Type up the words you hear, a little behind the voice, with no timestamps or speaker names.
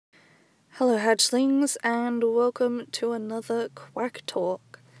Hello hatchlings, and welcome to another Quack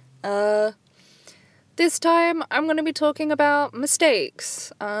Talk. This time I'm going to be talking about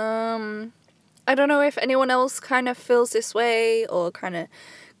mistakes. I don't know if anyone else kind of feels this way or kind of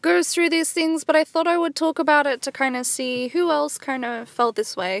goes through these things, but I thought I would talk about it to kind of see who else kind of felt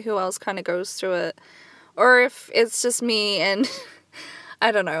this way, who else kind of goes through it, or if it's just me and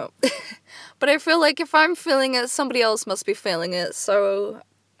I don't know. But I feel like if I'm feeling it, somebody else must be feeling it, so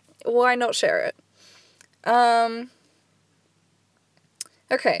why not share it?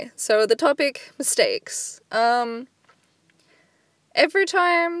 Okay, so the topic, mistakes. Every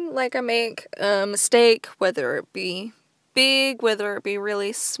time, I make a mistake, whether it be big, whether it be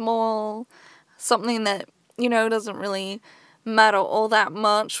really small, something that, doesn't really matter all that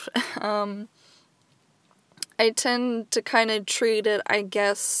much, I tend to kind of treat it, I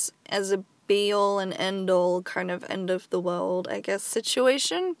guess, as a be-all and end-all kind of end-of-the-world, I guess,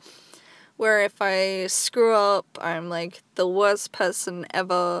 situation. Where if I screw up, I'm like the worst person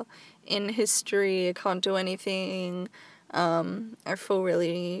ever in history. I can't do anything. I feel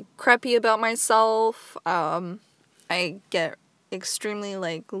really crappy about myself. I get extremely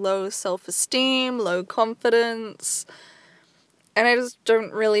low self-esteem, low confidence. And I just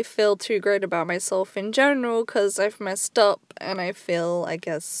don't really feel too great about myself in general because I've messed up and I feel, I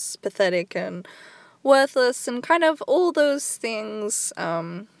guess, pathetic and worthless and kind of all those things,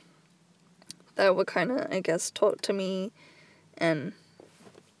 that were kind of, I guess, taught to me and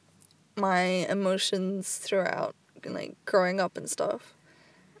my emotions throughout, growing up and stuff.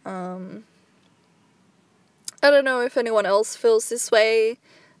 I don't know if anyone else feels this way,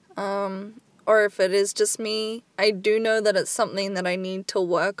 or if it is just me. I do know that it's something that I need to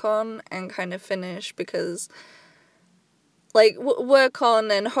work on and kind of finish because, work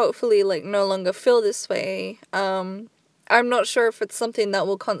on and hopefully, no longer feel this way. I'm not sure if it's something that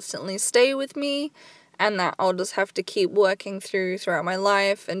will constantly stay with me and that I'll just have to keep working throughout my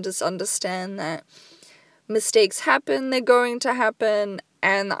life and just understand that mistakes happen, they're going to happen,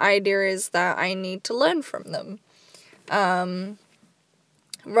 and the idea is that I need to learn from them.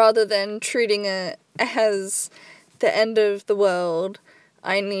 Rather than treating it as the end of the world,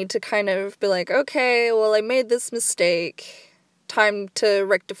 I need to kind of be like, okay, well, I made this mistake, time to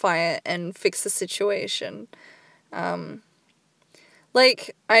rectify it and fix the situation. I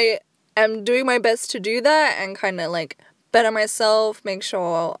am doing my best to do that and kind of, better myself, make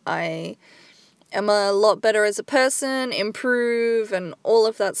sure I am a lot better as a person, improve, and all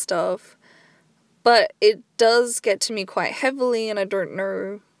of that stuff. But it does get to me quite heavily, and I don't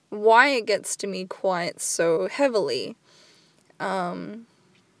know why it gets to me quite so heavily. I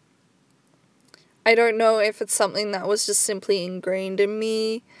don't know if it's something that was just simply ingrained in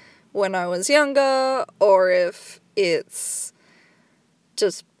me when I was younger, or if it's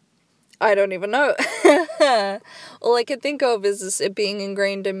just, I don't even know. All I can think of is it being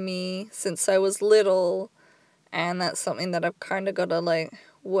ingrained in me since I was little, and that's something that I've kind of got to,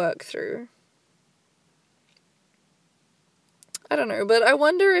 work through. I don't know, but I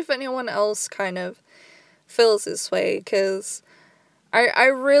wonder if anyone else kind of feels this way, because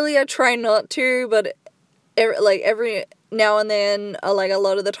I try not to, but every now and then, a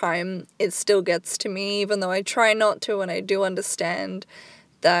lot of the time, it still gets to me, even though I try not to, and I do understand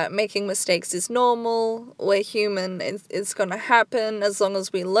that making mistakes is normal, we're human, it's gonna happen, as long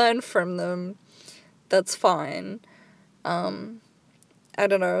as we learn from them, that's fine. I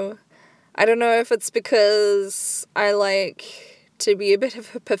don't know if it's because I like to be a bit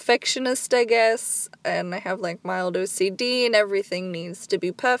of a perfectionist, I guess, and I have, mild OCD, and everything needs to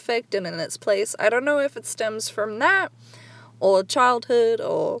be perfect and in its place. I don't know if it stems from that, or childhood,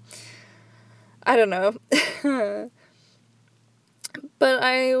 or I don't know. But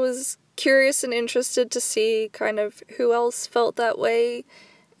I was curious and interested to see kind of who else felt that way,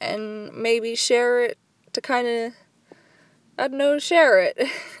 and maybe share it to kind of, I don't know, share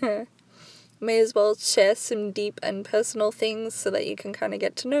it. May as well share some deep and personal things so that you can kind of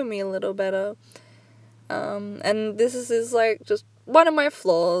get to know me a little better. And this is just one of my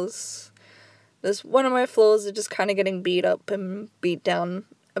flaws. One of my flaws is just kind of getting beat up and beat down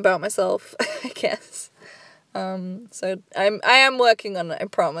about myself, I guess. So I am working on it, I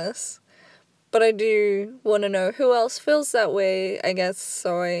promise. But I do want to know who else feels that way, I guess,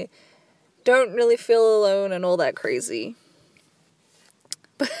 so I don't really feel alone and all that crazy.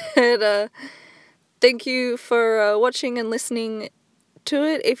 But, thank you for watching and listening to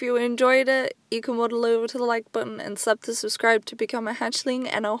it. If you enjoyed it, you can waddle over to the like button and slap the subscribe to become a hatchling,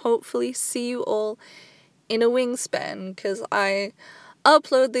 and I'll hopefully see you all in a wingspan, because I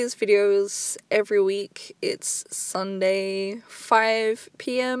upload these videos every week. It's Sunday 5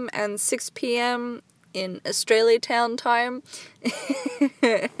 p.m. and 6 p.m. in Australia Town time.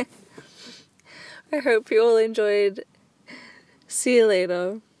 I hope you all enjoyed. See you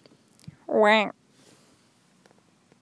later. Wow.